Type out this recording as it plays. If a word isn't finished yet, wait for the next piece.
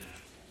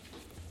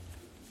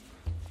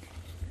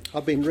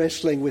I've been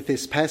wrestling with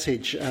this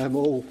passage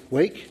all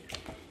week,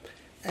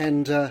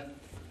 and the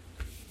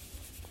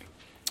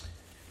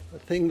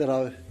thing that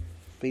I've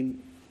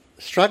been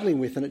struggling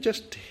with, and it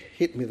just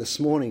hit me this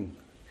morning,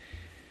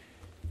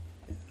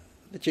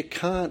 that you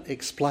can't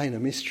explain a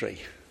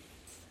mystery.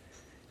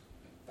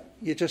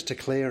 You just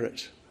declare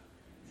it.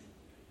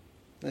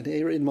 And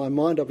here in my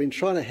mind I've been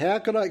trying to, how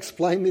can I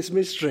explain this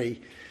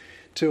mystery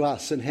to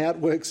us and how it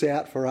works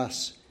out for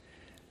us?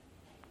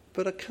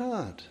 But I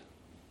can't.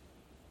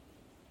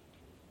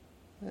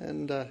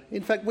 And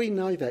in fact, we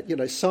know that. You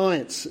know,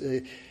 science,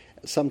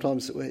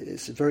 sometimes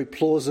it's a very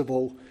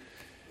plausible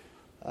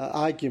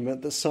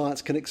argument that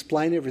science can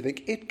explain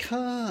everything. It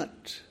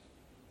can't,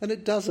 and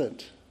it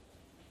doesn't.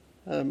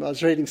 I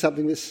was reading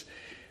something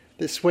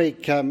this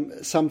week.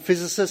 Some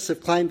physicists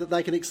have claimed that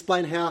they can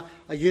explain how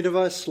a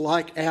universe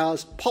like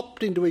ours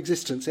popped into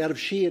existence out of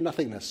sheer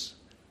nothingness.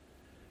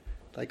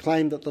 They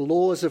claim that the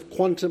laws of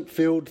quantum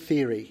field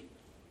theory,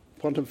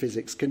 quantum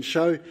physics, can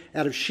show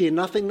out of sheer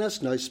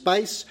nothingness, no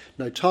space,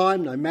 no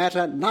time, no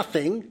matter,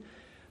 nothing,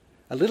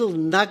 a little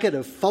nugget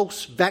of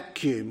false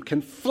vacuum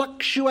can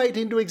fluctuate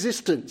into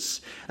existence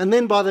and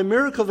then by the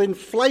miracle of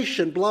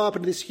inflation blow up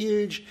into this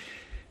huge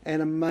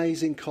and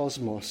amazing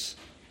cosmos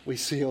we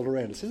see all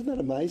around us. Isn't that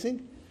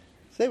amazing?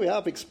 So there we are,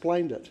 I've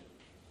explained it.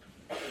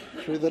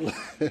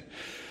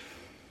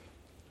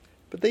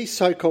 But these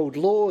so-called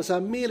laws are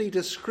merely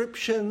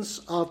descriptions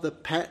of the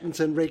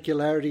patterns and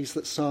regularities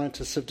that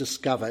scientists have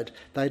discovered.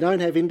 They don't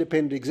have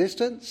independent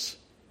existence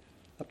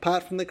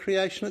apart from the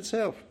creation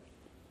itself.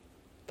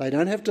 They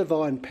don't have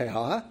divine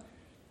power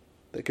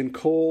that can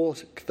call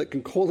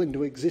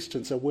into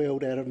existence a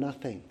world out of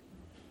nothing.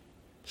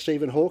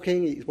 Stephen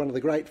Hawking, he's one of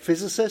the great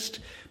physicists,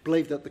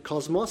 believed that the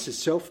cosmos is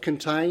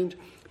self-contained,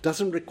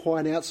 doesn't require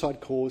an outside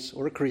cause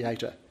or a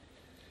creator.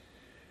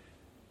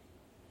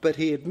 But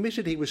he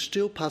admitted he was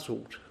still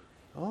puzzled.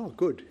 Oh,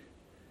 good.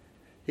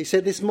 He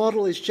said this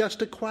model is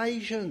just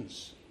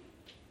equations.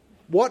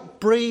 What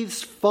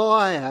breathes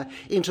fire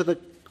into the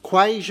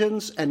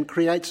equations and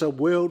creates a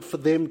world for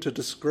them to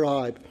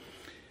describe?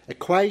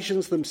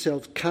 Equations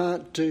themselves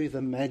can't do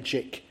the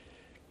magic,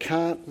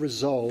 can't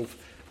resolve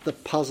the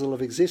puzzle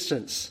of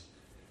existence.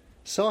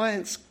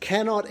 Science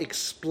cannot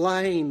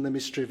explain the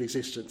mystery of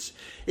existence.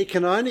 It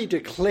can only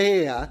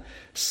declare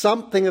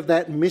something of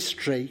that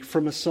mystery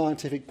from a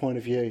scientific point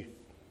of view.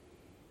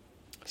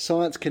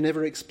 Science can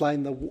never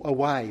explain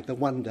away the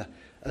wonder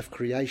of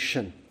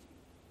creation.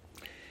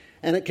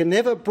 And it can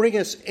never bring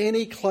us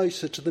any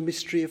closer to the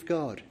mystery of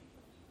God.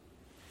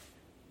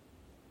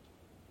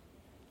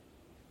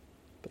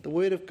 But the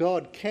Word of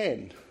God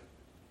can.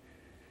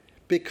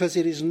 Because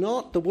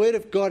the Word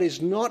of God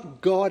is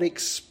not God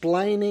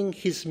explaining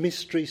his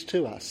mysteries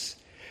to us,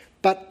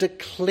 but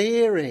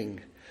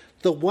declaring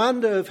the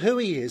wonder of who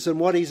he is and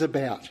what he's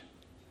about.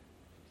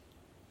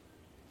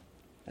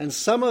 And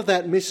some of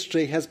that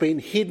mystery has been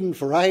hidden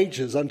for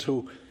ages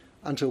until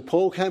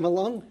Paul came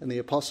along and the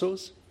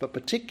apostles, but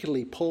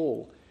particularly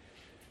Paul.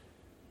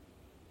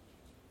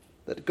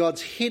 That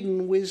God's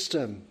hidden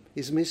wisdom,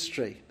 his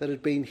mystery, that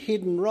had been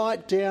hidden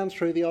right down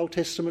through the Old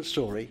Testament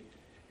story,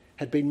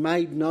 had been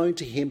made known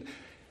to him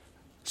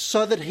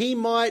so that he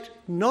might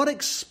not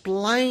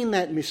explain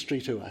that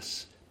mystery to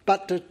us,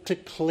 but to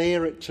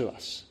declare it to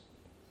us.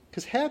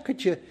 Because how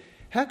could you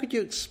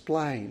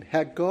explain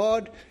how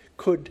God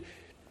could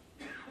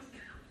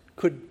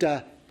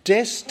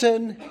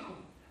destine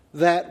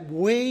that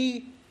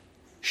we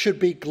should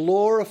be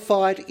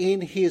glorified in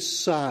his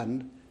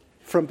Son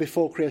from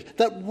before creation,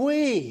 that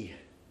we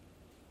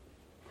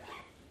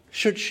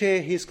should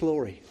share his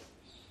glory?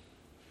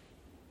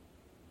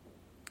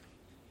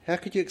 How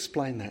could you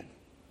explain that?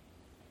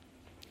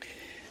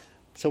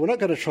 So we're not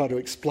going to try to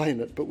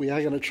explain it, but we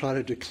are going to try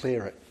to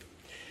declare it.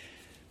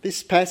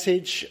 This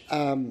passage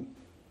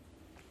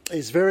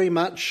is very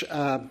much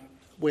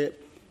where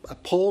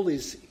Paul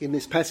is in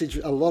this passage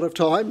a lot of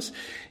times.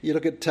 You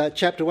look at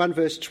chapter 1,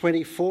 verse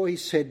 24, he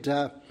said,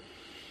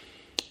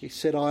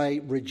 I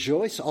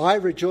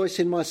rejoice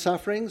in my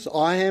sufferings.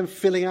 I am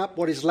filling up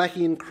what is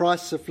lacking in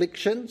Christ's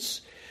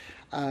afflictions.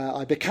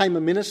 I became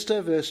a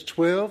minister, verse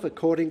 12,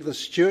 according to the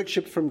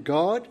stewardship from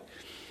God.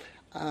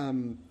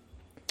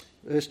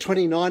 Verse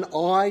 29,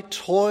 I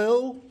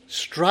toil,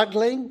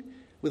 struggling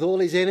with all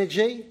his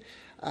energy.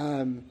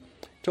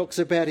 Talks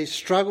about his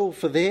struggle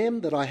for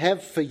them that I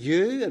have for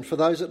you and for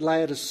those at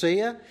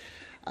Laodicea.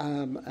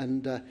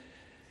 And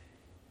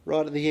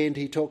right at the end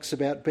he talks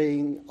about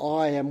being,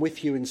 I am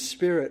with you in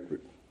spirit.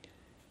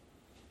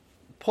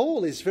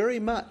 Paul is very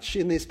much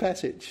in this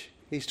passage.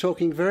 He's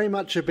talking very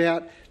much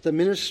about the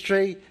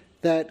ministry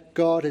that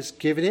God has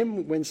given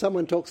him. When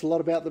someone talks a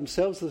lot about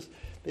themselves,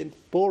 they're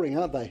boring,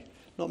 aren't they?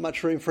 Not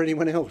much room for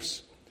anyone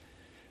else.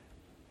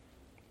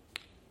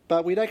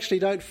 But we actually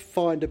don't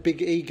find a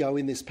big ego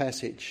in this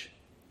passage.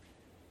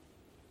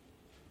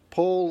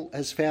 Paul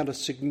has found a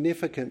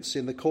significance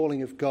in the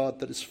calling of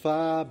God that is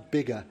far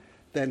bigger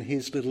than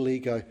his little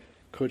ego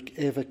could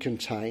ever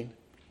contain.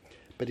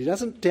 But he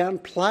doesn't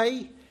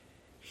downplay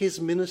his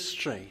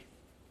ministry,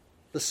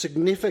 the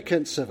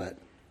significance of it.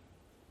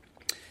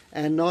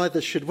 and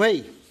neither should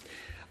we.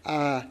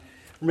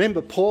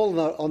 Remember Paul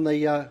on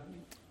the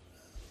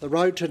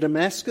road to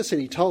Damascus,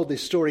 and he told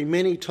this story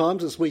many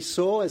times as we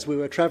saw as we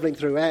were travelling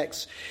through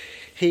Acts.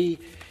 He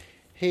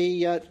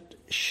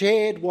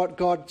shared what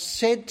God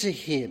said to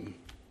him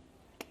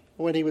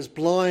when he was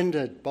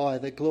blinded by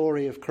the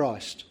glory of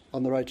Christ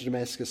on the road to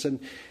Damascus. And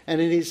in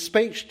his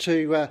speech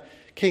to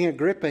King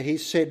Agrippa, he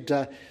said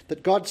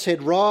that God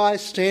said,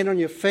 "Rise, stand on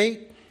your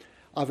feet.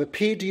 I've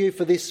appeared to you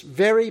for this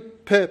very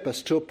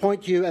purpose, to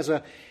appoint you as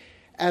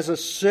a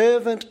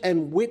servant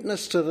and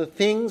witness to the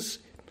things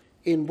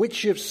in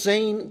which you've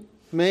seen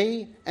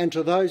me and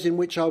to those in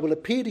which I will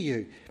appear to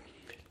you,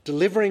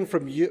 delivering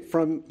from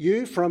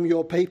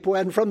your people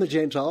and from the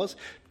Gentiles,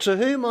 to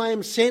whom I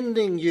am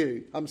sending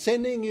you." I'm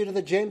sending you to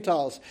the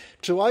Gentiles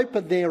to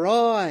open their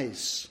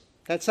eyes.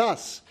 That's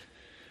us.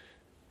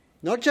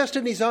 Not just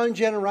in his own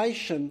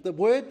generation. The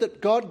word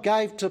that God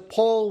gave to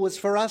Paul was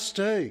for us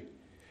too.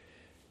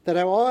 That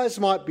our eyes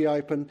might be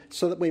open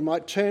so that we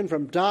might turn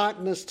from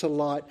darkness to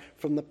light,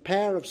 from the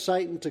power of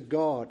Satan to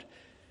God,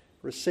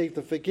 receive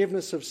the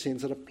forgiveness of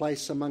sins that are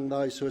placed among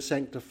those who are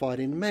sanctified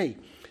in me.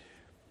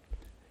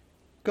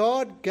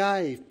 God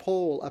gave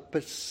Paul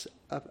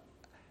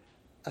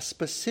a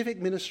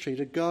specific ministry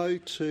to go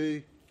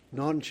to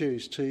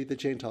non-Jews, to the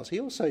Gentiles. He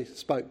also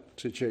spoke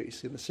to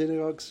Jews in the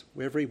synagogues,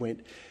 wherever he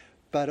went,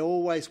 but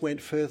always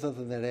went further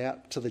than that,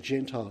 out to the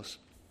Gentiles.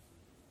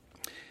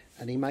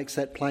 And he makes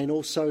that plain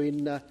also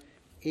in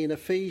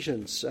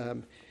Ephesians.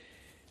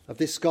 Of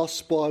this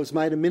gospel I was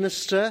made a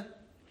minister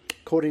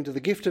according to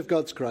the gift of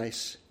God's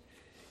grace,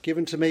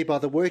 given to me by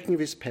the working of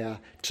his power.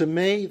 To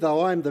me, though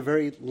I am the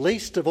very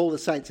least of all the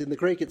saints. In the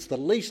Greek, it's the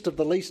least of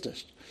the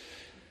leastest.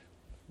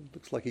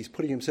 Looks like he's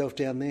putting himself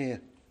down there.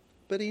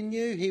 But he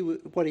knew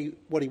what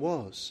he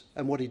was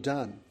and what he'd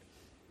done.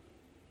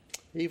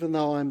 Even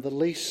though I'm the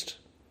least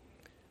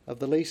of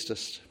the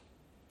leastest.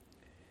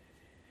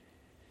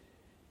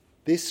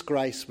 This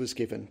grace was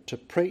given to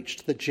preach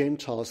to the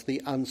Gentiles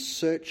the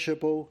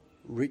unsearchable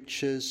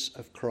riches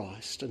of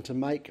Christ, and to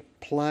make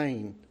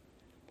plain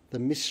the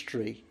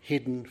mystery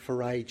hidden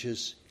for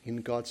ages in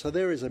God. So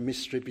there is a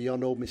mystery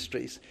beyond all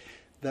mysteries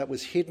that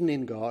was hidden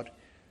in God,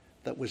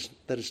 that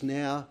is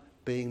now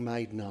being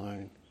made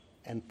known.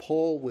 And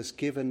Paul was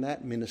given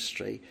that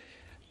ministry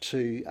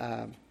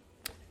to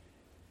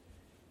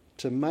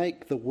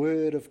make the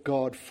word of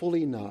God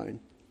fully known.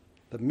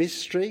 The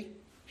mystery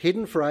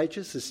hidden for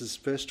ages, this is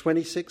verse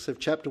 26 of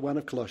chapter 1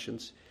 of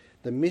Colossians,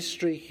 the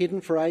mystery hidden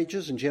for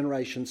ages and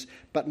generations,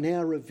 but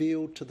now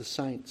revealed to the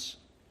saints.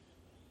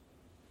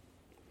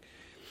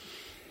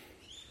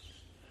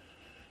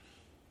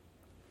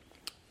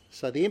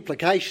 So the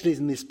implication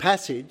in this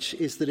passage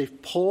is that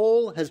if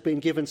Paul has been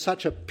given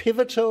such a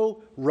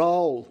pivotal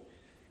role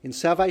in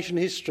salvation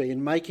history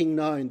in making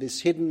known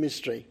this hidden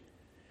mystery,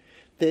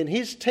 then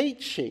his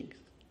teaching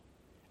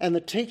and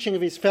the teaching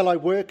of his fellow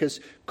workers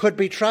could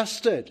be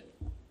trusted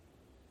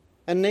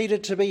and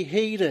needed to be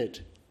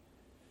heeded.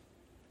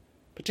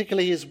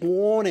 Particularly his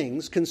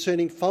warnings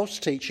concerning false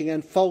teaching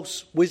and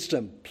false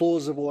wisdom,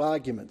 plausible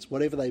arguments,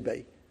 whatever they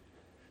be.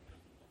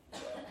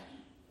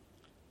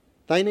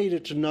 They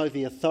needed to know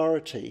the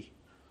authority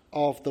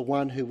of the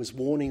one who was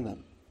warning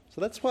them.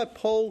 So that's why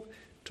Paul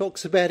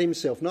talks about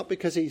himself, not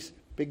because he's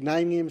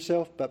big-naming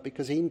himself, but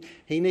because he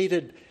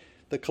needed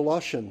the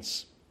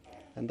Colossians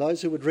and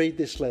those who would read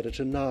this letter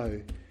to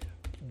know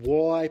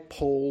why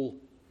Paul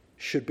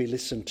should be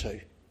listened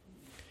to.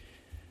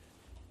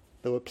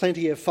 There were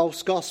plenty of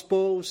false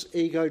gospels,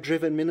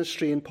 ego-driven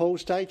ministry in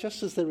Paul's day,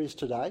 just as there is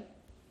today.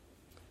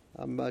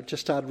 I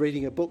just started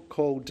reading a book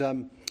called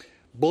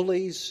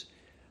Bullies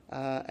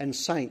and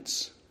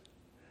Saints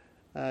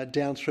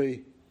down through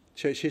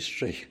church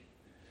history.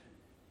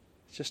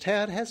 It's just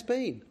how it has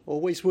been,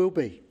 always will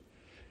be.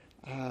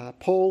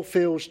 Paul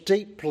feels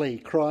deeply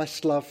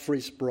Christ's love for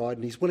his bride,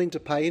 and he's willing to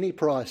pay any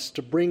price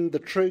to bring the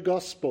true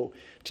gospel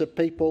to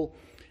people,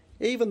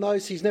 even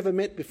those he's never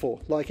met before,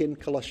 like in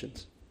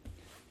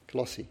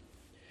Colossae.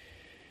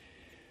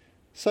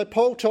 So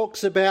Paul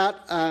talks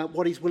about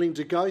what he's willing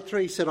to go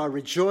through. He said, I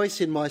rejoice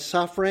in my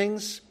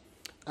sufferings.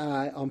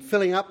 I'm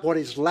filling up what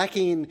is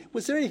lacking.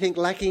 Was there anything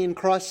lacking in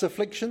Christ's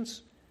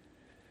afflictions?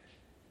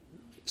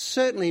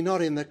 Certainly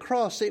not in the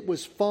cross. It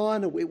was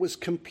final. It was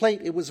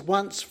complete. It was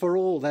once for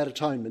all, that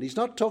atonement. He's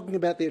not talking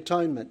about the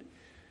atonement.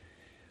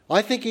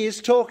 I think he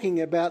is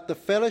talking about the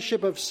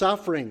fellowship of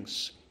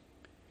sufferings.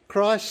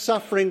 Christ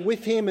suffering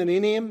with him and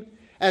in him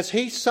as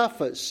he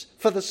suffers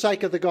for the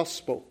sake of the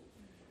gospel.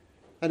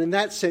 And in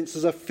that sense,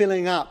 there's a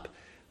filling up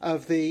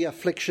of the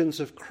afflictions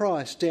of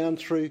Christ down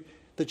through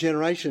the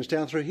generations,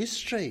 down through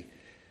history,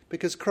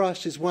 because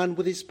Christ is one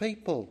with his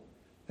people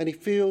and he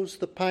feels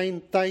the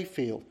pain they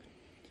feel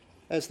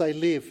as they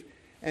live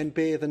and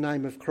bear the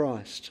name of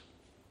Christ.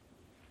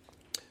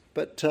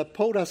 But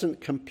Paul doesn't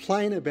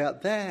complain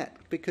about that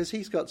because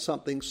he's got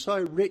something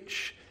so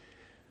rich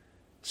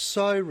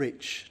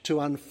to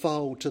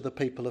unfold to the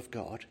people of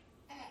God.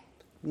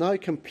 No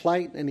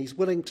complaint, and he's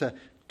willing to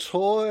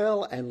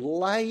toil and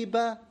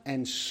labour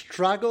and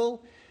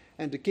struggle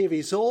and to give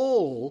his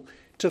all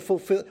to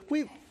fulfill.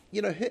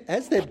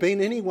 Has there been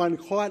anyone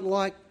quite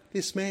like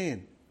this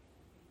man?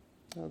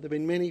 There have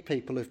been many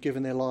people who've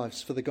given their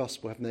lives for the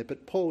gospel, haven't there?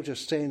 But Paul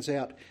just stands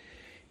out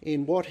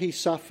in what he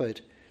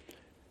suffered.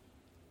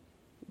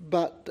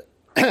 But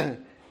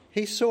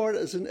he saw it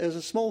as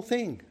a small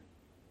thing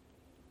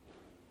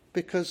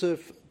because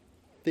of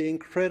the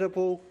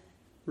incredible,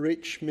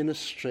 rich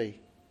ministry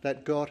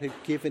that God had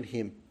given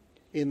him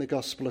in the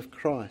gospel of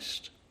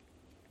Christ.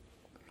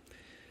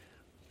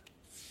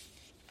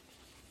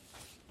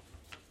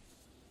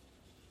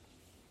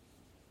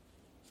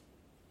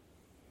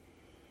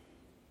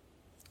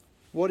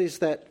 What is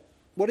that?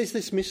 What is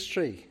this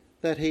mystery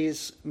that he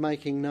is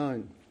making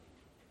known?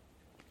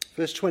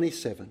 Verse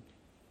 27.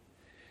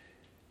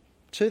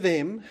 To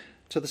them,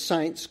 to the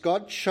saints,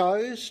 God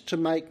chose to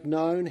make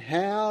known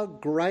how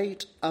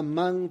great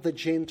among the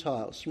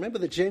Gentiles. Remember,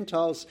 the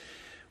Gentiles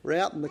were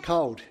out in the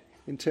cold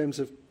in terms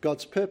of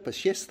God's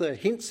purpose. Yes, there are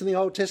hints in the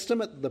Old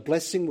Testament the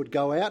blessing would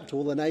go out to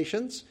all the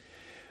nations,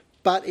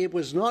 but it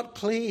was not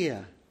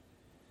clear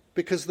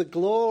because the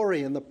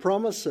glory and the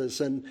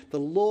promises and the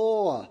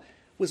law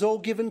was all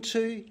given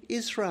to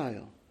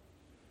Israel.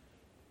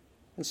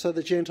 And so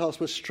the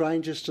Gentiles were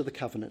strangers to the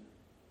covenant.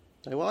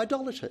 They were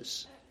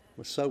idolaters.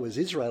 Well, so was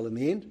Israel in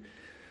the end.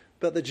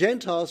 But the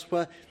Gentiles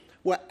were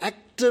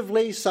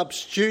actively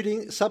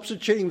substituting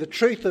the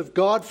truth of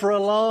God for a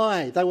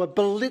lie. They were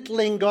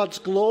belittling God's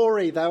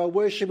glory. They were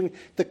worshipping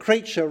the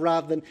creature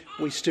rather than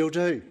we still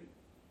do.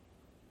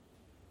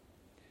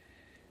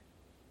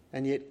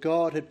 And yet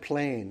God had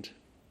planned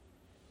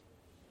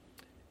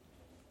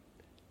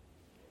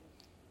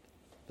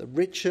the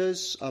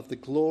riches of the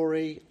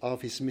glory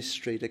of his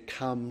mystery to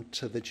come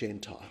to the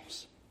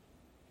Gentiles.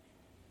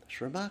 It's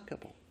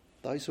remarkable.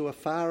 Those who are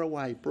far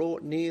away,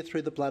 brought near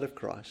through the blood of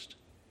Christ.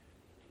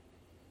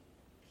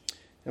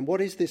 And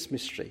what is this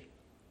mystery?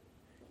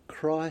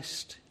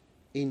 Christ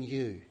in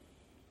you,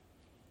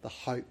 the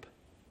hope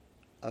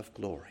of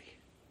glory.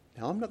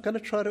 Now, I'm not going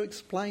to try to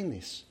explain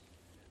this,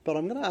 but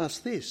I'm going to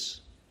ask this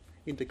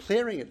in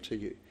declaring it to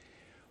you.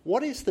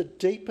 What is the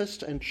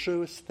deepest and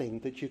truest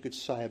thing that you could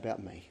say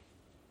about me?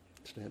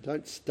 Now,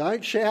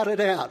 don't shout it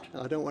out.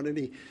 I don't want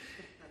any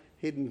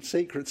hidden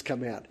secrets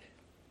come out.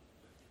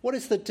 What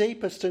is the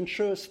deepest and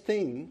truest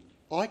thing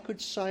I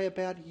could say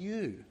about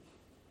you?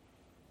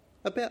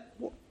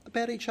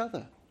 About each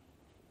other?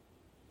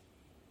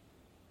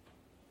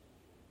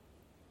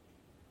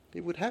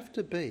 It would have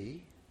to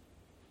be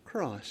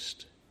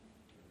Christ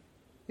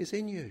is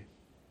in you.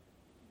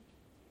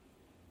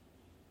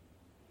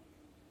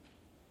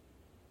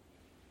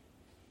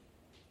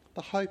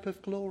 The hope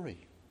of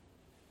glory.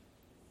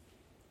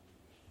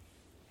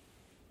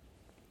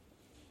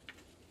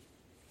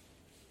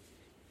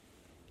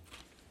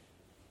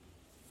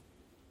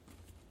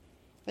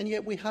 And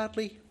yet we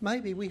hardly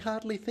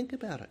think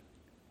about it.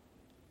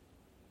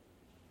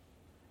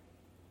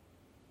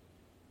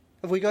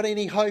 Have we got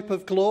any hope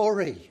of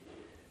glory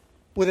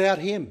without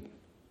him?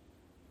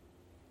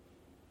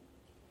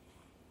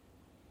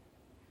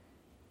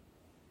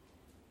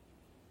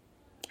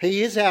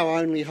 He is our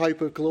only hope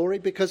of glory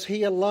because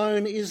he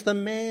alone is the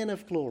man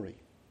of glory.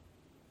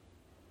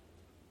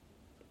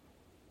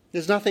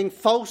 There's nothing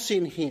false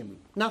in him,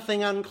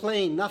 nothing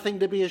unclean, nothing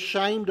to be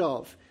ashamed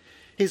of.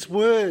 His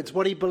words,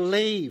 what he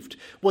believed,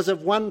 was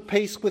of one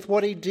piece with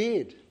what he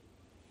did.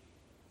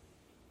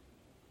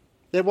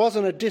 There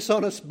wasn't a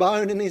dishonest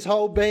bone in his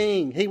whole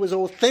being. He was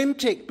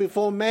authentic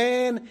before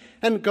man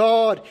and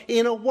God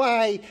in a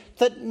way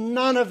that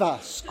none of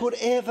us could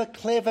ever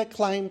clever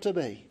claim to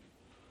be.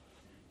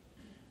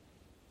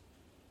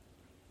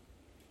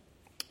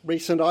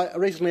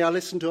 Recently I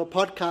listened to a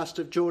podcast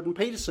of Jordan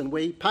Peterson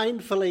where he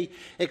painfully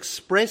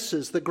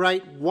expresses the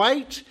great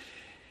weight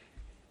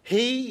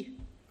he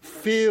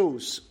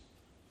feels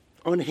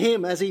on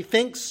him as he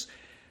thinks.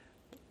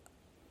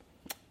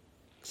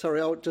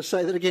 I'll just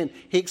say that again.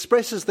 He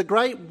expresses the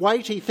great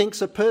weight he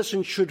thinks a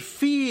person should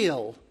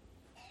feel,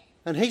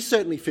 and he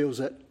certainly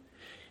feels it,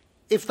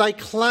 if they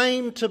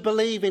claim to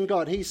believe in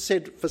God. He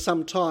said for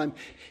some time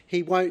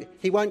he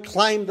won't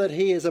claim that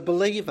he is a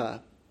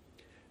believer,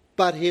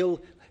 but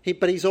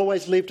he's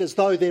always lived as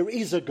though there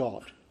is a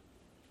God.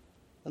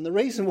 And the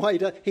reason why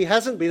he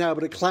hasn't been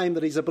able to claim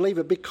that he's a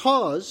believer,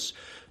 because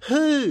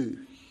who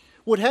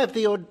would have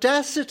the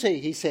audacity,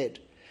 he said,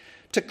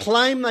 to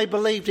claim they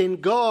believed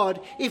in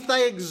God if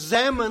they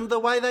examined the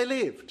way they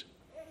lived?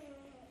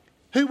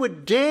 Who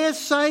would dare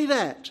say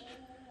that?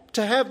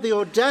 To have the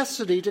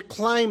audacity to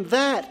claim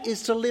that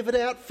is to live it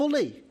out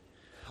fully.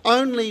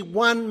 Only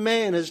one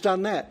man has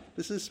done that.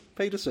 This is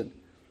Peterson.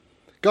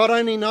 God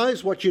only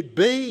knows what you'd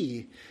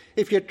be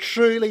if you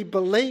truly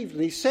believed.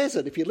 And he says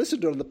it. If you listen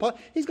to it on the podcast,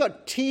 he's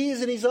got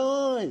tears in his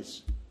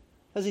eyes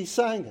as he's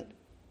saying it.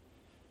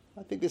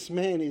 I think this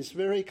man is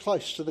very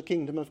close to the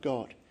kingdom of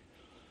God.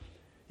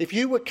 If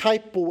you were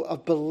capable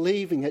of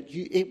believing it,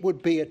 it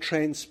would be a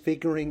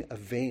transfiguring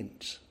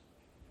event.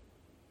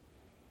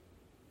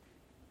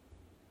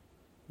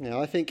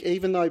 Now, I think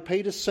even though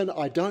Peterson,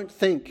 I don't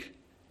think,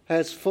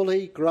 has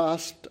fully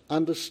grasped,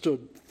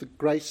 understood the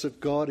grace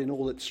of God in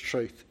all its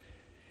truth,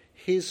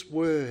 his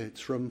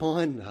words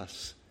remind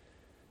us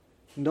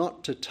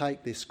not to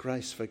take this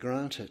grace for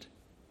granted.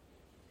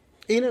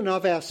 In and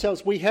of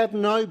ourselves, we have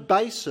no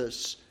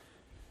basis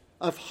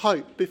of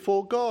hope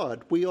before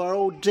God. We are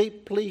all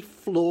deeply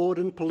flawed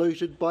and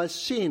polluted by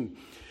sin.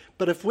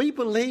 But if we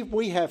believe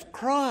we have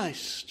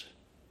Christ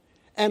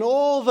and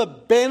all the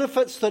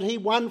benefits that he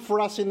won for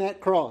us in that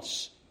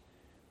cross,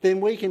 then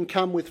we can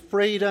come with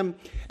freedom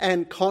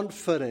and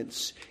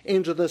confidence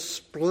into the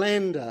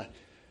splendour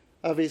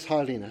of his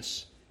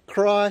holiness.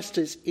 Christ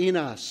is in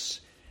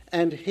us,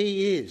 and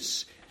he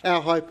is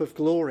our hope of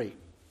glory.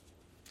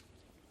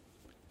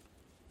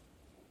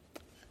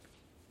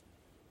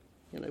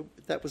 You know,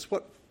 that was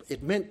what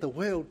it meant the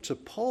world to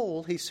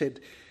Paul. He said,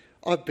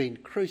 I've been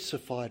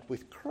crucified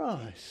with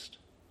Christ.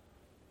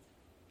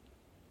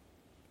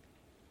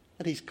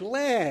 And he's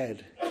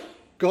glad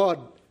God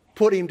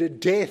put him to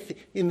death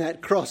in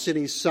that cross in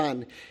his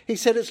Son. He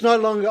said, it's no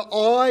longer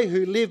I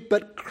who live,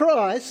 but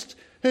Christ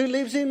who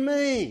lives in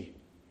me.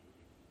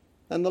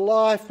 And the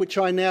life which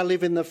I now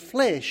live in the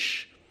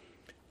flesh,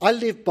 I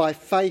live by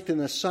faith in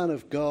the Son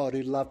of God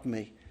who loved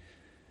me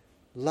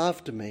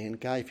and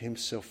gave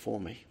himself for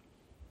me.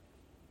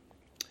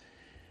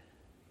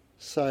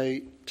 So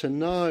to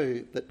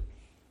know that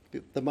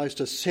the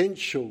most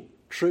essential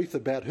truth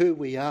about who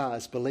we are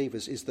as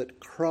believers is that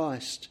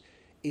Christ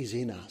is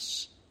in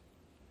us.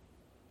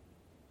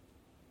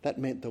 That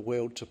meant the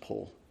world to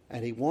Paul,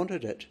 and he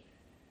wanted it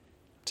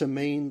to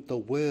mean the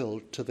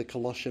world to the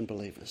Colossian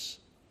believers.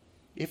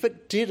 If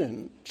it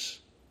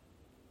didn't,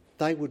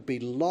 they would be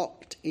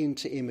locked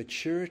into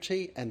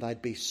immaturity and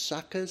they'd be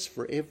suckers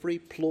for every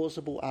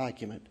plausible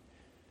argument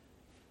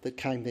that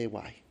came their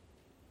way.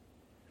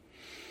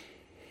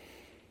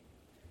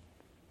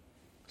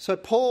 So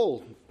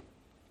Paul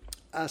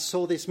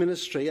saw this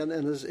ministry, and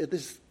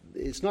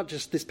it's not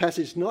just this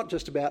passage is not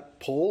just about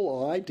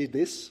Paul. I did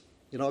this,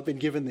 I've been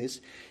given this.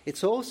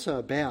 It's also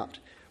about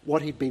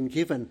what he'd been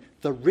given,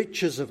 the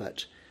riches of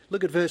it.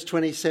 Look at verse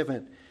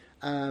 27.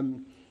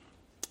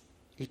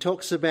 He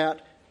talks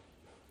about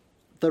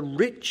the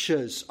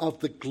riches of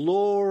the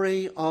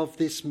glory of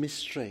this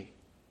mystery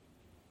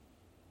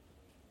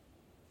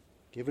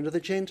given to the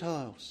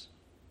Gentiles.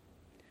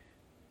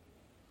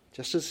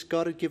 Just as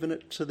God had given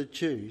it to the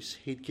Jews,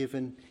 he'd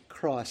given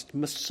Christ,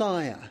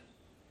 Messiah,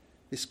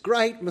 this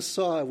great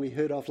Messiah we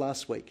heard of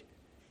last week,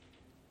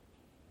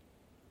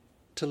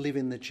 to live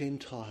in the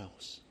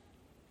Gentiles.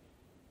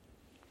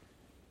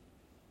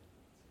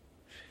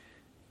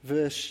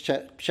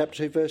 Chapter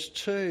 2, verse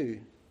 2,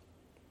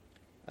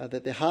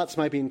 that their hearts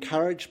may be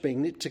encouraged,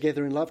 being knit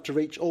together in love to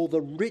reach all the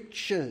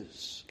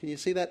riches. Can you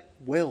see that?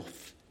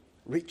 Wealth,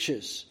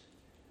 riches,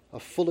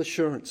 of full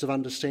assurance of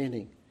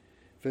understanding.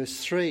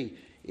 Verse 3,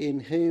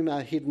 in whom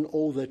are hidden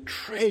all the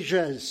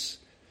treasures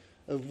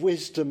of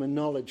wisdom and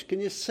knowledge. Can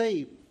you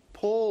see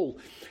Paul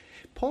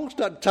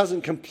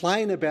doesn't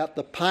complain about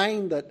the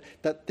pain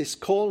that this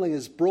calling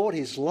has brought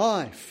his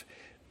life,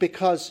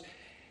 because,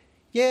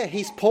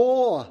 he's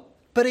poor,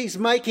 but he's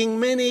making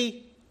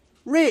many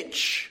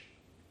rich.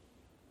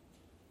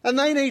 And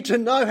they need to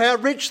know how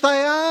rich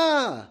they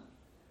are.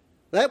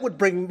 That would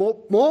bring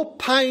more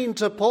pain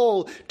to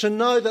Paul to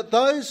know that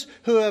those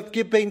who have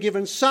been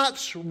given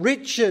such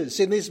riches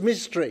in this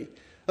mystery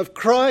of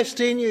Christ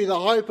in you, the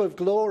hope of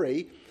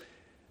glory,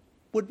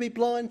 would be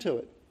blind to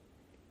it.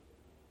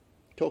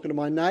 Talking to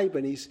my neighbour,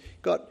 and he's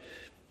got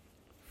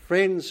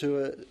friends who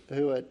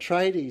are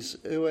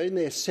tradies who are in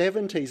their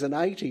 70s and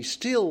 80s,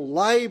 still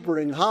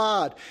labouring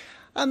hard,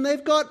 and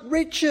they've got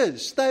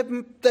riches.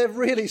 They've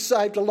really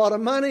saved a lot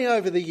of money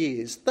over the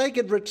years. They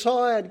could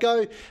retire and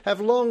go have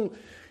long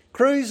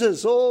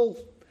cruises all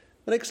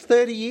the next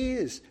 30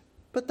 years.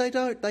 But they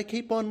don't. They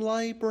keep on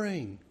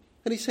labouring.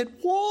 And he said,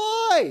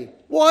 why?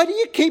 Why do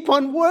you keep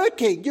on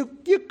working?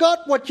 You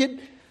got what you...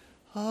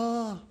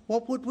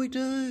 what would we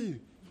do?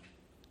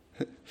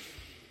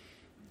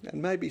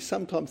 And maybe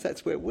sometimes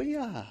that's where we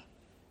are.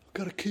 I've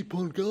got to keep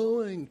on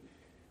going.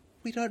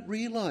 We don't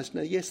realise.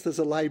 Now, yes, there's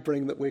a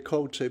labouring that we're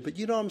called to, but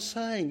you know what I'm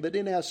saying? That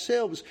in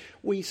ourselves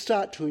we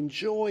start to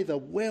enjoy the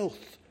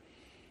wealth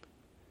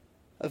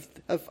of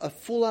a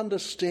full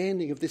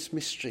understanding of this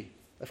mystery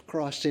of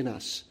Christ in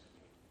us.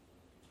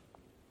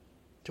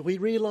 Do we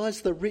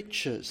realise the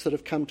riches that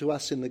have come to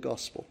us in the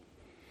gospel?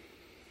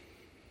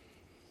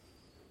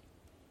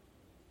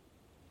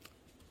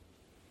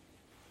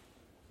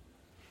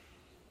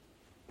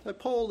 So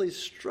Paul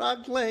is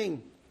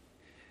struggling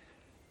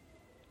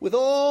with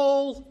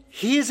all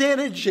his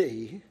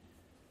energy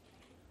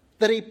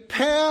that he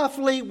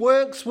powerfully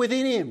works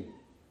within him,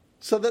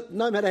 so that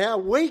no matter how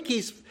weak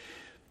he's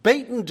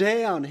beaten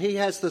down, he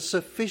has the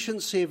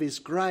sufficiency of his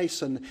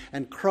grace, and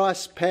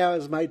Christ's power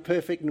is made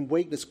perfect in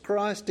weakness,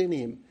 Christ in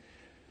him.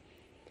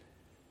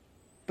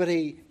 But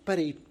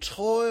he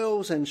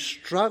toils and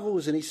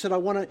struggles, and he said, I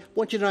want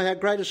you to know how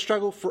great a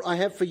struggle I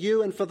have for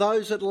you and for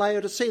those at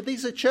Laodicea.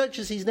 These are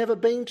churches he's never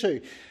been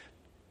to.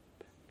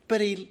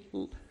 But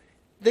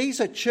these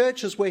are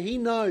churches where he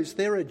knows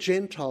there are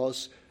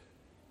Gentiles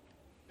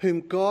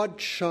whom God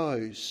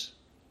chose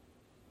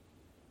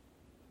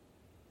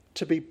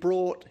to be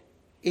brought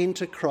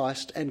into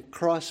Christ and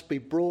Christ be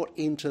brought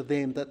into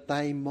them that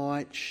they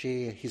might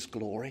share his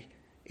glory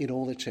in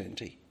all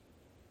eternity.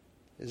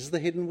 This is the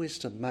hidden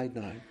wisdom made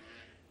known.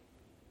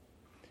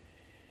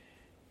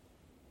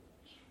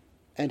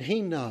 And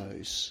he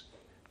knows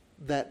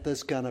that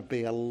there's going to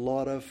be a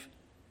lot of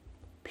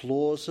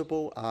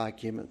plausible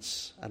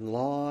arguments and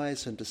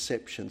lies and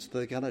deceptions.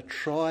 They're going to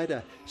try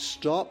to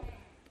stop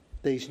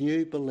these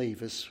new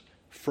believers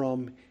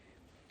from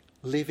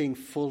living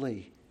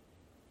fully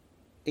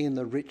in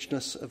the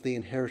richness of the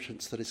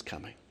inheritance that is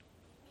coming.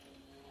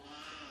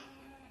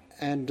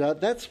 And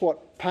that's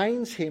what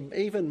pains him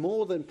even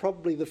more than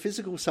probably the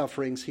physical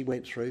sufferings he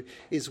went through,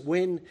 is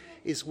when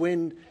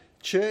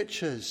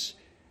churches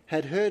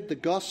had heard the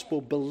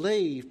gospel,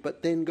 believed,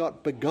 but then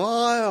got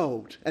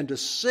beguiled and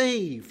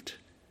deceived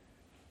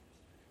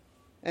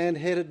and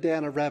headed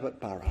down a rabbit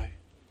burrow.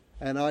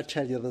 And I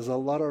tell you, there's a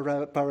lot of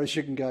rabbit burrows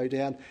you can go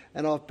down,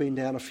 and I've been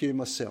down a few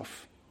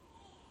myself.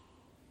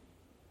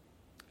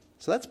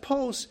 So that's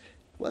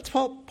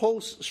what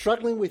Paul's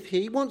struggling with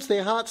here. He wants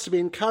their hearts to be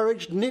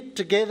encouraged, knit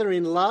together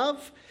in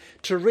love,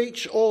 to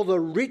reach all the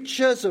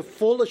riches of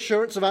full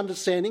assurance of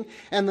understanding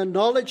and the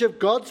knowledge of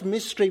God's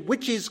mystery,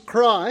 which is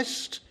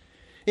Christ,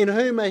 in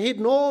whom are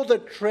hidden all the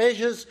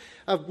treasures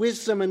of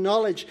wisdom and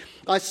knowledge.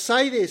 I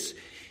say this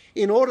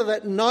in order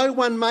that no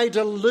one may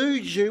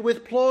delude you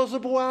with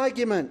plausible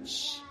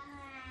arguments.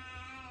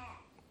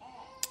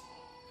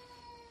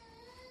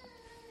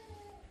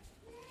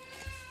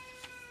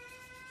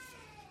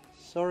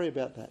 Sorry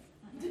about that.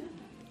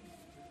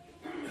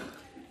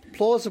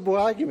 Plausible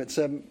arguments.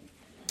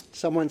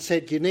 Someone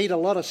said you need a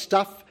lot of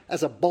stuff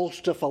as a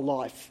bolster for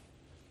life.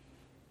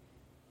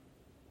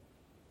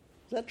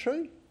 Is that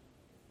true?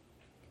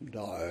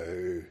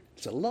 No,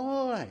 it's a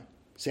lie.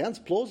 Sounds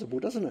plausible,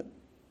 doesn't it?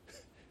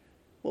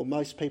 Well,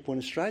 most people in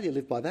Australia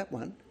live by that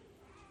one.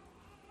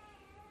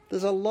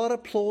 There's a lot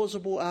of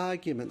plausible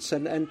arguments,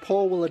 and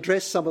Paul will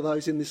address some of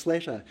those in this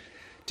letter.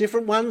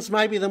 Different ones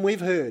maybe than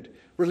we've heard.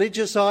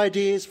 Religious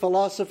ideas,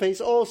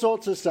 philosophies, all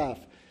sorts of stuff,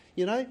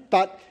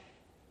 but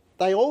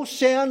they all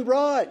sound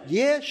right.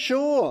 Yeah,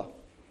 sure.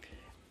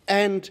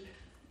 And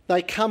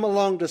they come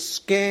along to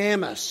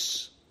scam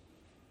us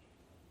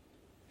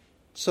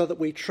so that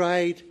we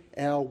trade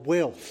our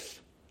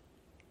wealth,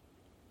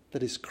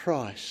 that is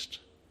Christ,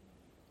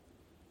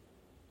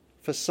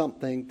 for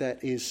something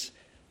that is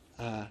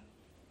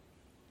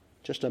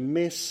just a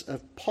mess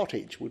of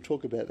pottage. We'll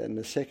talk about that in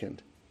a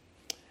second.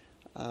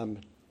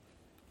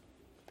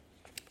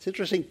 It's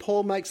interesting,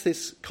 Paul makes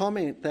this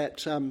comment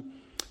that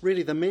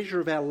really the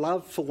measure of our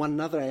love for one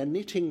another, our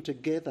knitting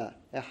together,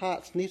 our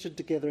hearts knitted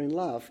together in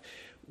love,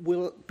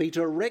 will be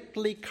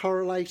directly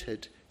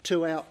correlated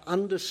to our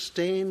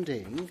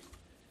understanding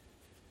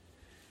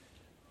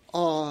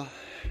to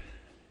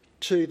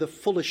the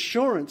full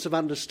assurance of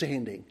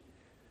understanding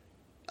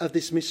of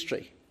this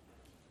mystery.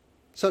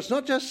 So it's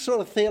not just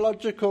sort of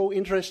theological,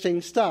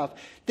 interesting stuff.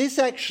 This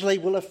actually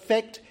will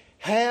affect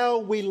how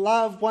we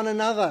love one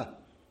another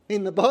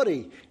in the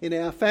body, in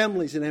our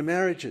families, in our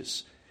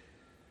marriages.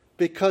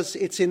 Because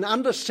it's in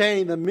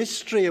understanding the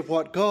mystery of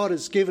what God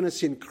has given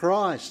us in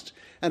Christ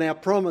and our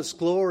promised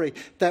glory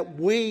that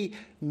we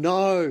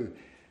know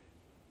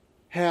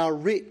how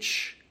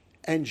rich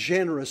and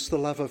generous the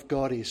love of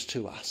God is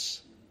to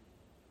us.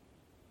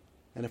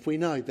 And if we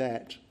know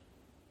that,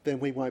 then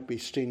we won't be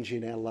stingy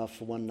in our love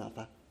for one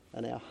another.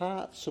 And our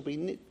hearts will be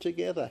knit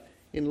together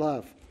in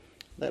love.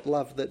 That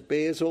love that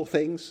bears all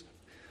things,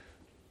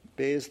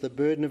 bears the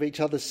burden of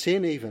each other's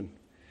sin even,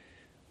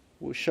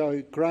 will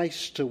show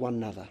grace to one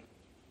another,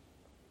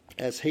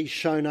 as he's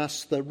shown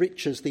us the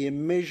riches, the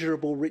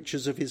immeasurable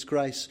riches of his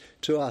grace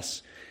to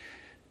us.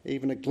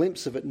 Even a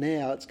glimpse of it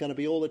now, it's going to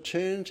be all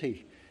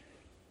eternity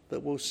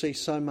that we'll see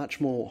so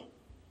much more.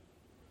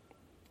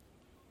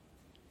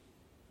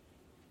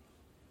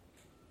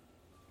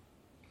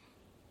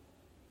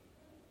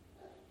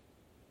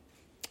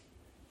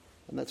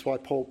 And that's why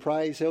Paul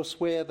prays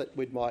elsewhere that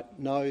we might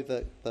know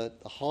the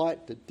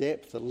height, the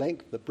depth, the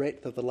length, the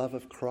breadth of the love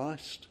of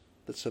Christ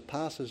that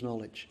surpasses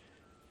knowledge,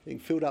 being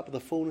filled up with the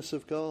fullness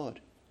of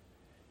God.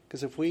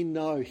 Because if we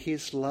know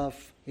his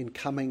love in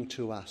coming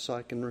to us,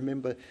 I can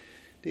remember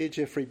dear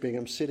Jeffrey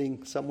Bingham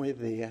sitting somewhere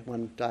there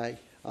one day.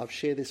 I've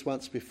shared this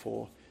once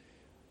before.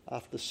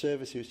 After the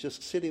service, he was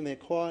just sitting there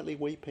quietly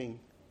weeping.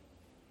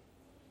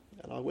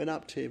 And I went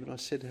up to him and I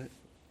said,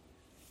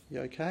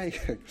 "You okay?"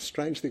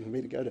 Strange thing for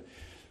me to go to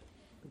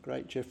the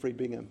great Jeffrey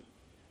Bingham,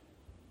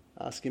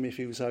 ask him if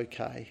he was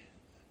okay.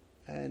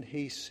 And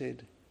he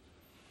said,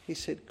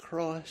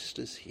 "Christ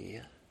is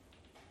here.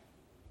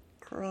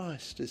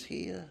 Christ is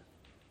here."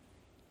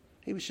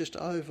 He was just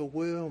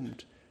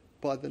overwhelmed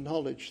by the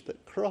knowledge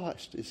that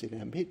Christ is in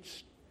our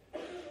midst.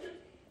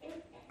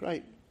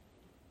 Great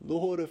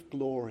Lord of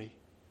glory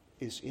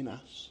is in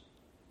us.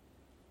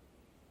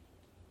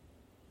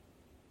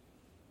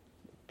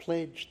 The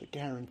pledge, the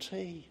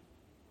guarantee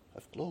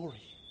of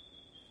glory.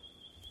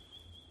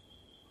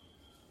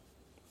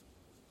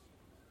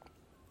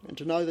 and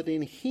to know that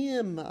in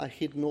him are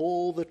hidden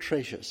all the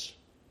treasures.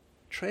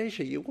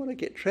 Treasure, you want to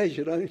get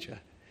treasure, don't you?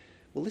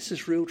 Well, this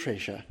is real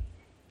treasure.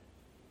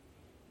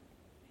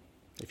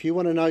 If you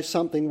want to know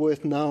something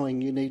worth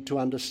knowing, you need to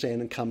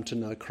understand and come to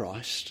know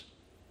Christ.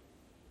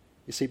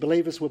 You see,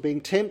 believers were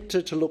being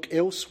tempted to look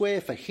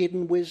elsewhere for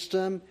hidden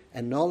wisdom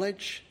and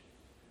knowledge.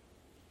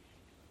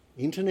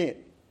 Internet.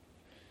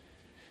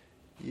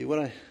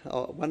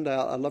 One day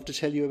I'd love to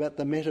tell you about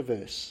the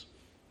metaverse.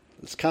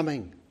 It's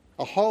coming.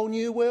 A whole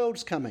new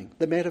world's coming,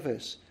 the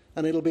metaverse.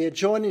 And it'll be a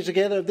joining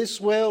together of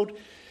this world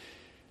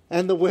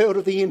and the world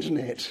of the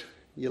internet.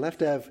 You'll have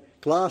to have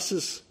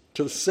glasses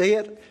to see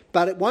it,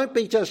 but it won't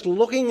be just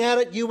looking at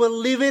it, you will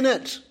live in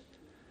it.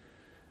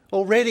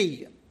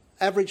 Already,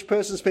 average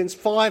person spends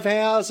 5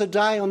 hours a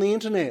day on the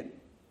internet.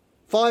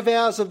 5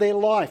 hours of their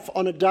life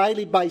on a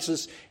daily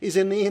basis is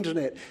in the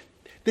internet.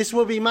 This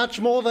will be much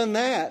more than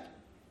that.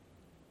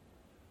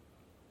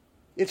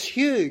 It's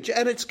huge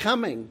and it's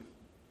coming.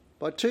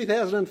 By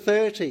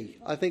 2030,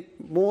 I think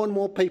more and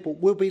more people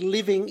will be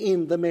living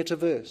in the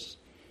metaverse.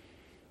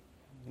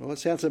 Well, it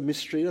sounds a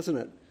mystery, doesn't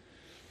it?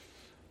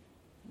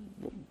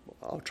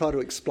 I'll try to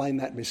explain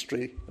that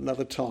mystery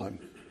another time.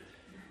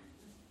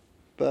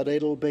 But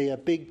it'll be a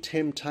big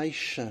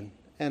temptation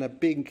and a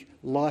big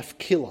life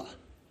killer,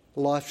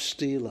 life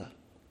stealer,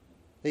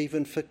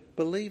 even for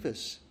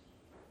believers,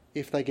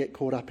 if they get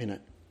caught up in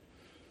it.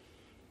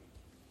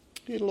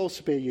 It'll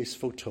also be a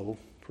useful tool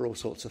for all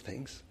sorts of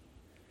things.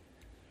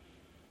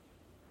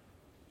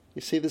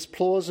 You see, there's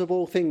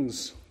plausible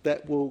things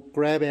that will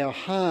grab our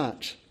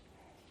heart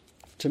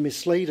to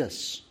mislead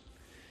us.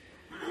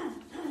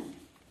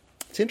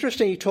 It's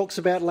interesting he talks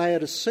about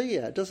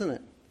Laodicea, doesn't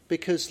it?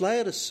 Because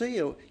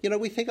Laodicea,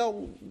 we think,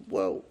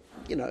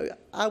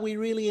 are we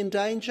really in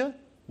danger?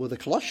 Well, the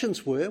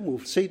Colossians were, and we'll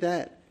see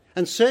that.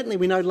 And certainly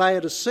we know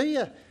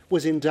Laodicea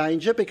was in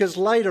danger because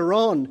later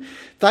on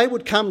they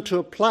would come to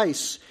a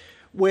place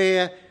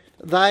where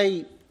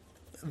they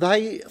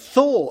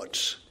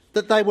thought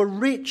that they were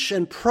rich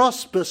and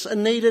prosperous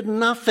and needed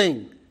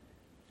nothing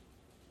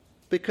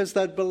because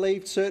they'd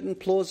believed certain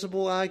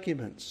plausible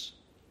arguments,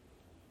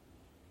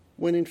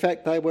 when in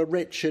fact they were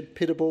wretched,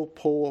 pitiable,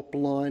 poor,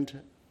 blind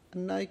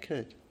and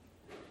naked.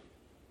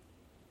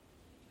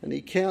 And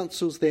he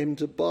counsels them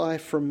to buy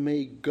from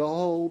me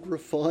gold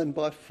refined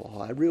by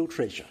fire, real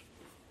treasure.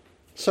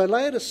 So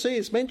Laodicea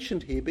is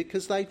mentioned here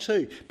because they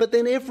too. But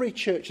then every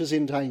church is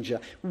in danger.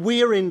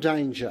 We're in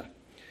danger.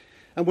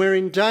 And we're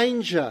in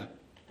danger.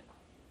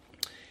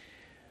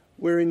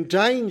 We're in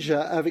danger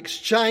of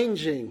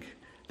exchanging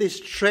this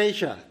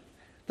treasure,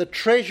 the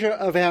treasure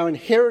of our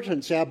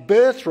inheritance, our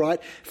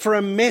birthright, for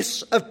a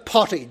mess of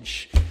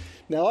pottage.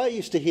 Now, I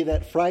used to hear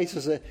that phrase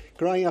as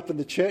growing up in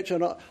the church,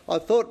 and I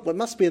thought, well, it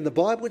must be in the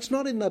Bible. It's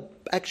not in the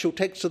actual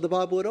text of the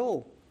Bible at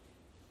all.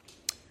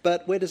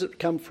 But where does it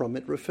come from?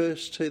 It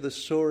refers to the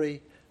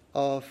story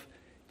of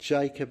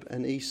Jacob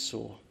and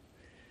Esau.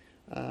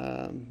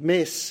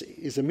 Mess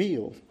is a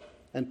meal,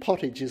 and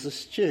pottage is a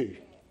stew.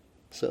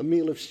 So a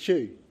meal of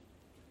stew.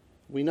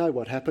 We know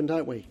what happened,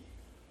 don't we?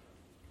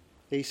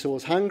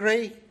 Esau's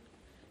hungry.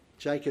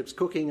 Jacob's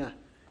cooking a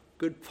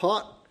good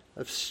pot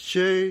of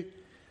stew.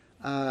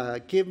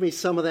 Give me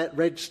some of that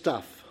red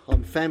stuff.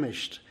 I'm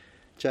famished.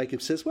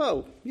 Jacob says,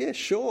 well, yeah,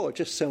 sure.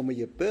 Just sell me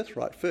your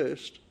birthright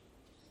first.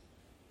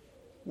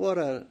 What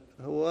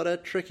a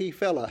tricky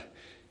fella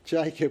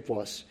Jacob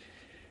was.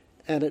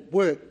 And it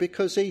worked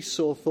because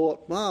Esau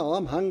thought, well,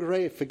 I'm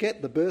hungry.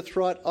 Forget the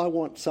birthright. I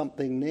want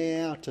something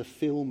now to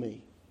fill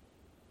me.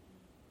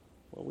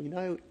 Well, we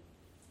know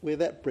where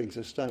that brings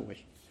us, don't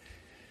we?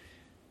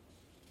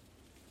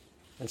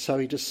 And so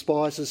he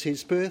despises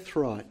his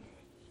birthright.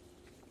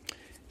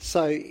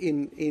 So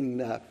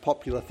in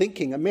popular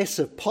thinking, a mess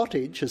of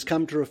pottage has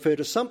come to refer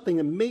to something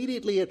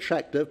immediately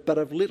attractive but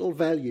of little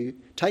value,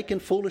 taken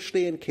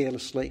foolishly and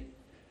carelessly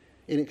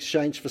in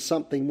exchange for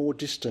something more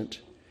distant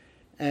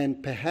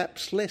and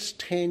perhaps less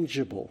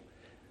tangible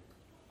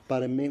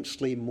but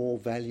immensely more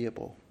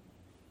valuable.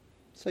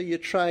 So you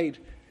trade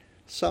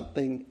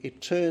something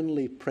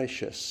eternally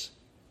precious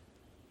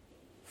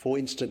for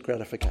instant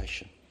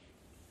gratification.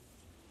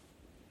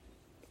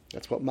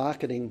 That's what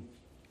marketing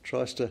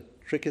tries to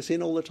trick us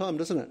in all the time,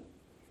 doesn't it?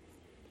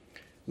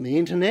 And the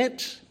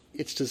internet,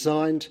 it's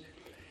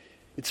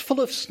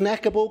full of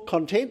snackable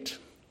content,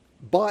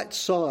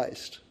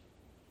 bite-sized.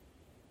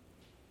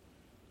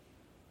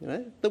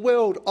 The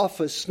world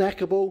offers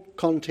snackable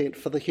content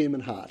for the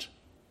human heart.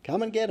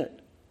 Come and get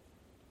it.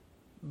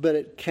 But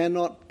it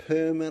cannot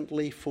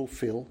permanently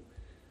fulfill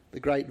the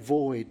great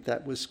void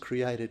that was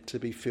created to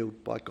be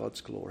filled by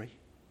God's glory.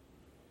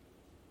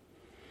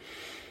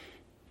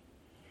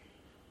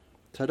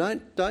 So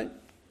don't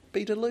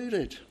be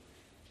deluded.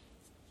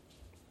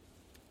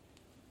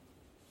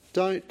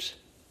 Don't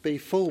be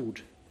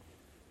fooled.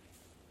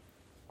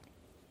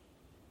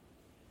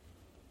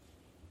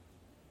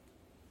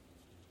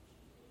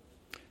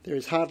 There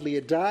is hardly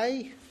a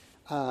day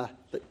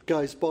that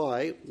goes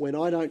by when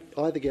I don't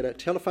either get a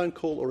telephone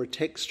call or a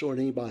text or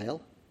an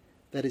email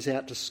that is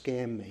out to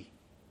scam me.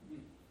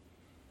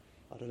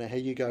 I don't know how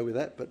you go with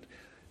that, but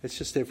it's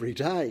just every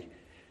day.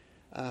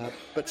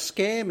 But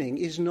scamming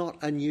is not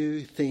a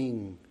new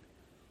thing.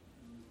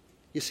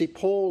 You see,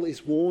 Paul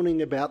is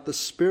warning about the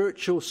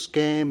spiritual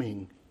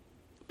scamming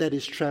that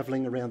is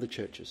travelling around the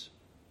churches.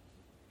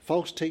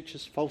 False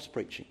teachers, false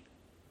preaching.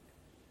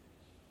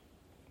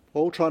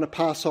 All trying to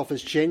pass off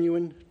as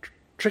genuine,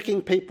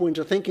 tricking people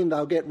into thinking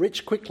they'll get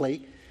rich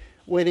quickly,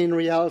 when in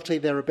reality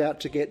they're about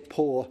to get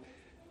poor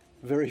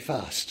very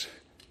fast.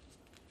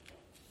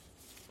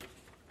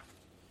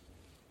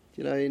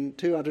 You know, in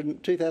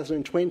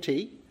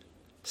 2020,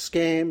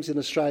 scams in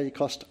Australia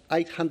cost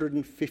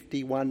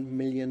 $851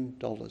 million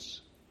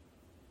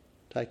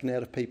taken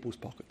out of people's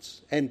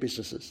pockets and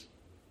businesses.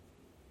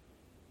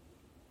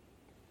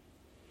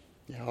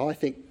 Now, I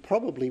think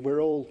probably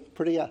we're all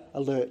pretty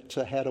alert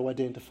to how to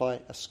identify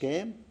a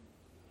scam.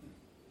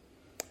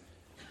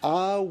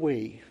 Are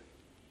we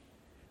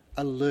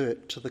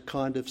alert to the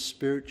kind of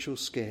spiritual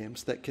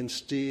scams that can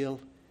steal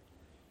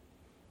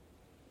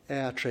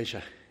our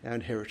treasure, our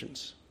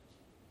inheritance?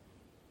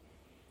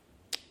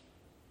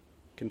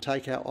 Can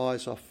take our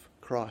eyes off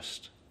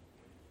Christ?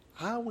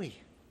 Are we?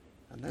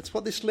 And that's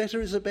what this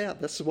letter is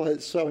about. That's why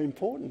it's so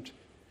important.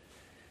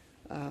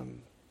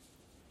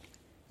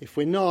 If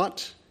we're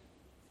not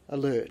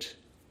alert,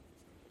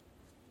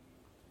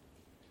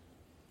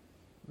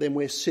 then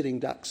we're sitting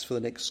ducks for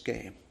the next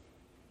scam.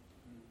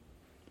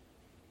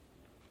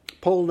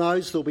 Paul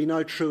knows there'll be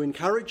no true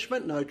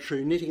encouragement, no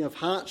true knitting of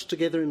hearts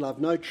together in love,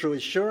 no true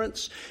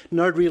assurance,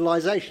 no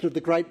realisation of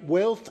the great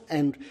wealth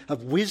and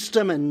of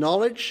wisdom and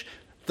knowledge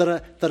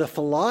that are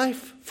for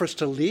life, for us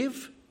to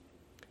live,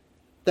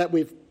 that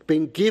we've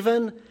been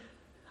given,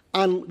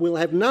 and we'll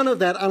have none of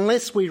that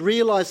unless we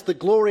realise the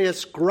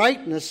glorious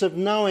greatness of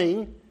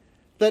knowing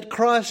that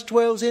Christ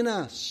dwells in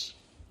us.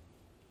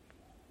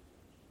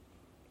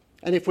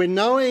 And if we're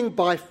knowing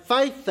by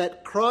faith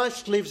that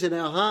Christ lives in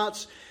our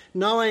hearts,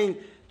 knowing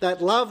that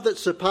love that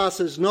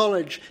surpasses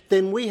knowledge,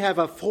 then we have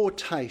a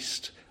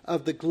foretaste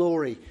of the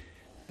glory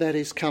that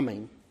is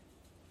coming.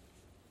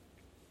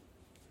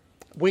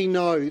 We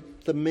know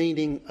the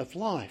meaning of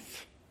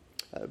life.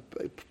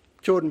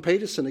 Jordan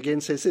Peterson again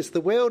says this: the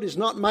world is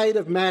not made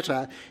of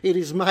matter, it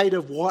is made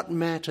of what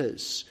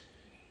matters.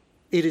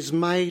 It is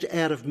made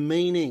out of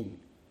meaning.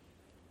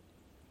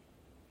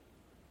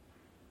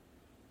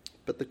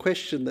 But the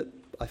question that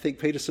I think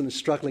Peterson is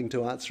struggling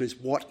to answer is,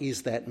 what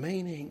is that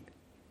meaning?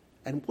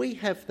 And we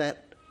have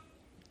that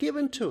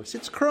given to us.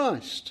 It's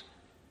Christ.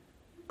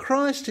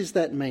 Christ is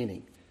that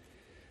meaning.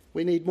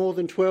 We need more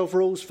than 12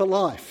 rules for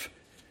life.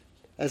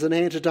 As an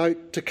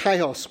antidote to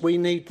chaos, we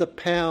need the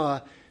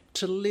power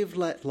to live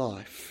that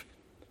life.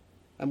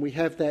 And we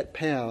have that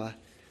power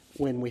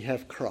when we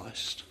have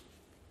Christ.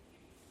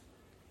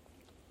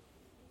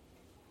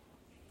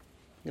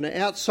 You know,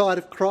 outside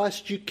of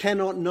Christ, you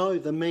cannot know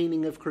the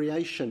meaning of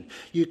creation.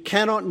 You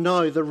cannot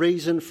know the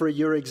reason for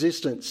your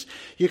existence.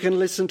 You can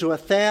listen to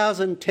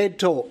 1,000 TED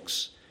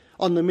Talks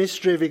on the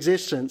mystery of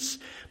existence,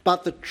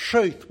 but the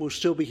truth will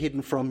still be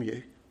hidden from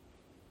you.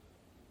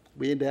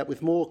 We end up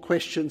with more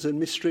questions and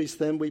mysteries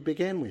than we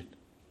began with.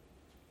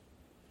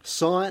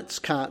 Science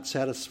can't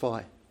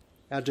satisfy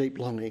our deep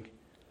longing.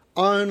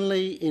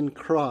 Only in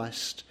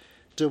Christ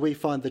do we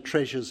find the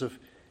treasures of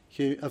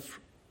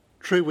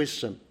true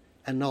wisdom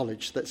and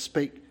knowledge that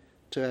speak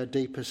to our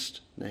deepest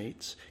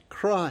needs.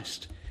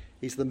 Christ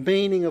is the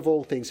meaning of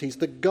all things. He's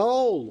the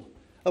goal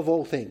of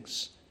all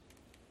things.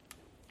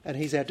 And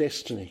he's our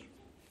destiny.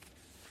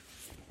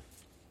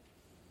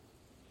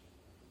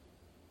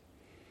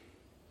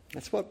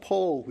 That's what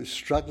Paul was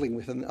struggling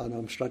with, and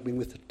I'm struggling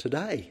with it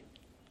today,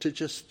 to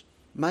just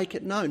make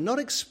it known, not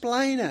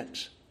explain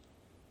it.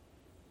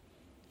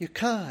 You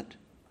can't,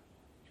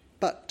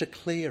 but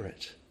declare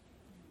it.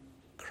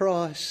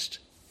 Christ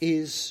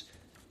is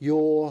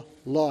your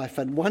life,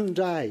 and one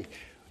day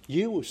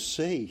you will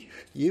see,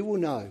 you will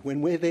know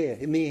when we're there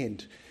in the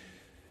end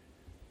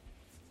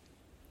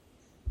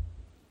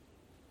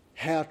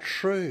how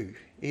true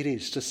it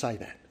is to say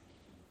that,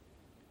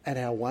 and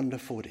how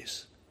wonderful it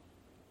is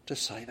to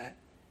say that.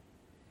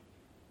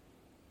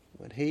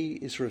 When he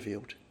is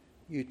revealed,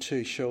 you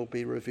too shall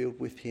be revealed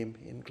with him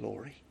in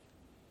glory.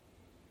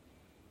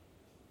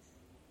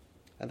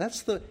 And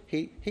that's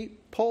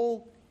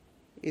Paul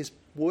is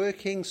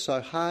working so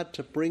hard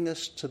to bring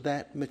us to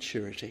that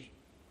maturity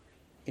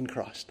in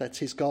Christ. That's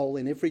his goal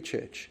in every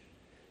church,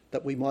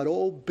 that we might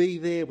all be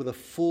there with a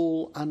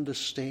full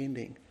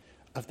understanding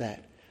of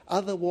that.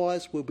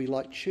 Otherwise, we'll be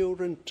like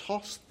children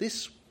tossed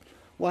this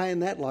way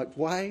and that like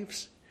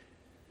waves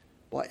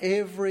by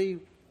every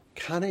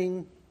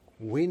cunning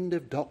wind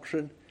of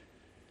doctrine,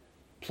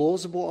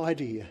 plausible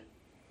idea,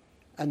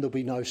 and there'll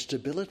be no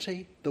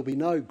stability, there'll be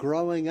no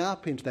growing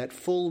up into that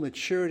full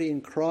maturity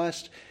in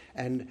Christ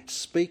and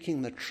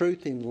speaking the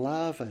truth in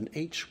love, and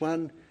each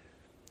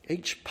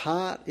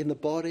part in the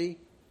body,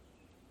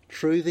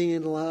 truthing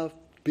in love,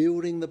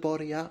 building the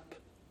body up,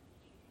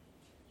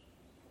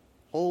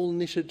 all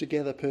knitted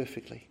together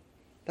perfectly.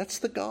 That's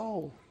the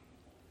goal,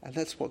 and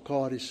that's what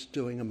God is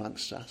doing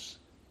amongst us.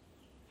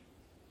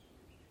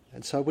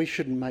 And so we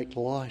shouldn't make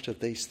light of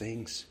these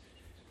things,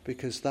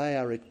 because they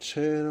are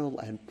eternal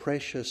and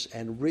precious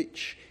and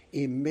rich,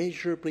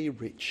 immeasurably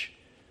rich,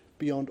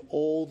 beyond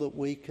all that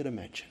we could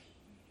imagine.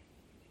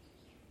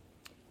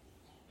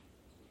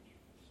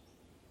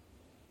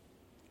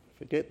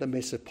 Forget the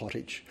mess of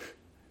pottage.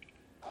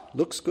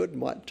 Looks good,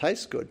 might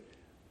taste good,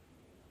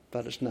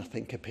 but it's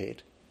nothing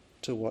compared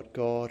to what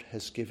God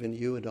has given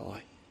you and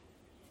I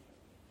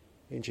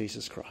in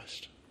Jesus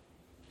Christ.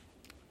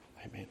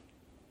 Amen.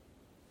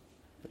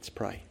 Let's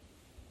pray.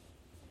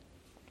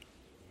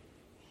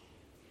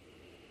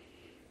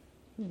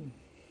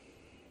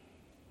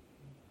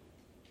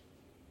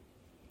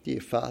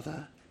 Dear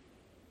Father,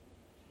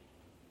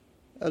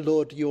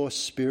 Lord, your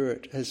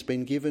Spirit has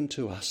been given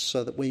to us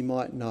so that we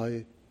might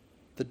know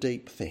the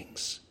deep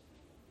things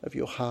of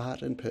your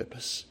heart and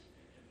purpose,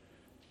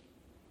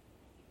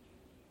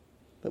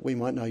 that we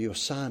might know your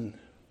Son,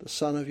 the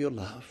Son of your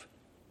love,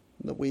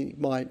 and that we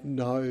might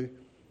know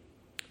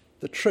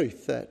the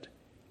truth that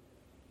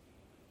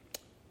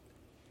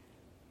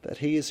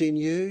he is in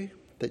you,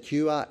 that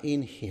you are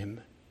in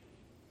him,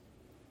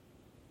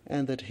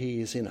 and that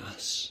he is in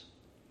us,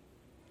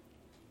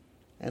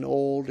 and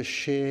all to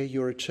share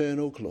your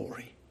eternal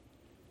glory.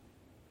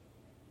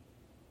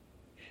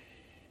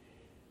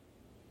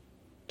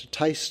 To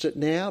taste it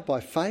now by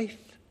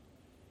faith,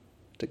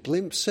 to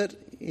glimpse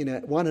it in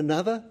one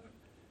another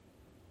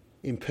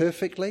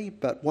imperfectly,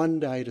 but one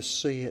day to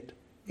see it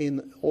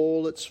in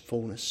all its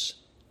fullness,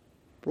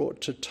 brought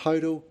to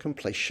total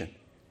completion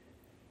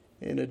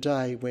in a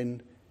day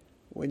when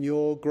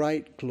your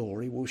great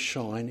glory will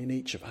shine in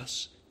each of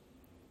us.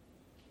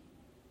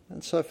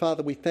 And so,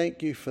 Father, we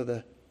thank you for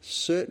the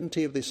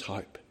certainty of this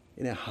hope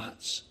in our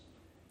hearts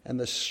and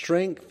the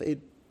strength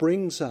it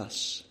brings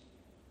us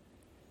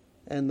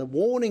and the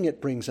warning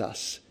it brings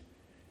us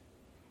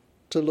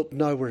to look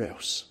nowhere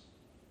else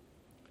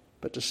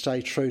but to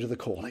stay true to the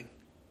calling.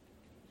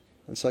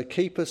 And so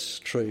keep us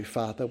true,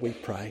 Father, we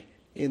pray,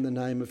 in the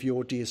name of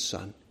your dear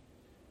Son.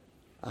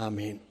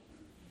 Amen.